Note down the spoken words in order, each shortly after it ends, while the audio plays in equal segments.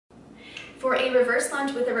For a reverse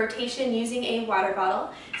lunge with a rotation using a water bottle,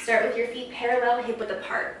 start with your feet parallel, hip width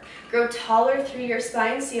apart. Grow taller through your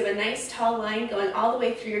spine so you have a nice tall line going all the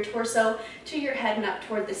way through your torso to your head and up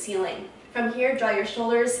toward the ceiling. From here, draw your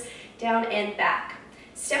shoulders down and back.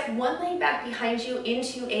 Step one leg back behind you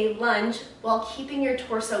into a lunge while keeping your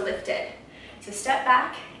torso lifted. So step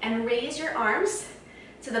back and raise your arms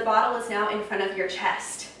so the bottle is now in front of your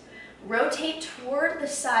chest. Rotate toward the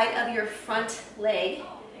side of your front leg,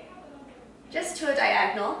 just to a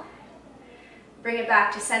diagonal. Bring it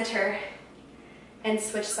back to center and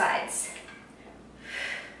switch sides.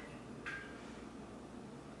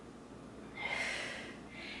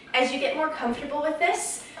 As you get more comfortable with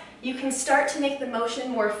this, you can start to make the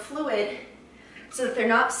motion more fluid so that they're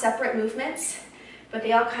not separate movements, but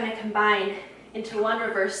they all kind of combine into one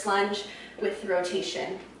reverse lunge with the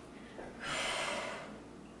rotation.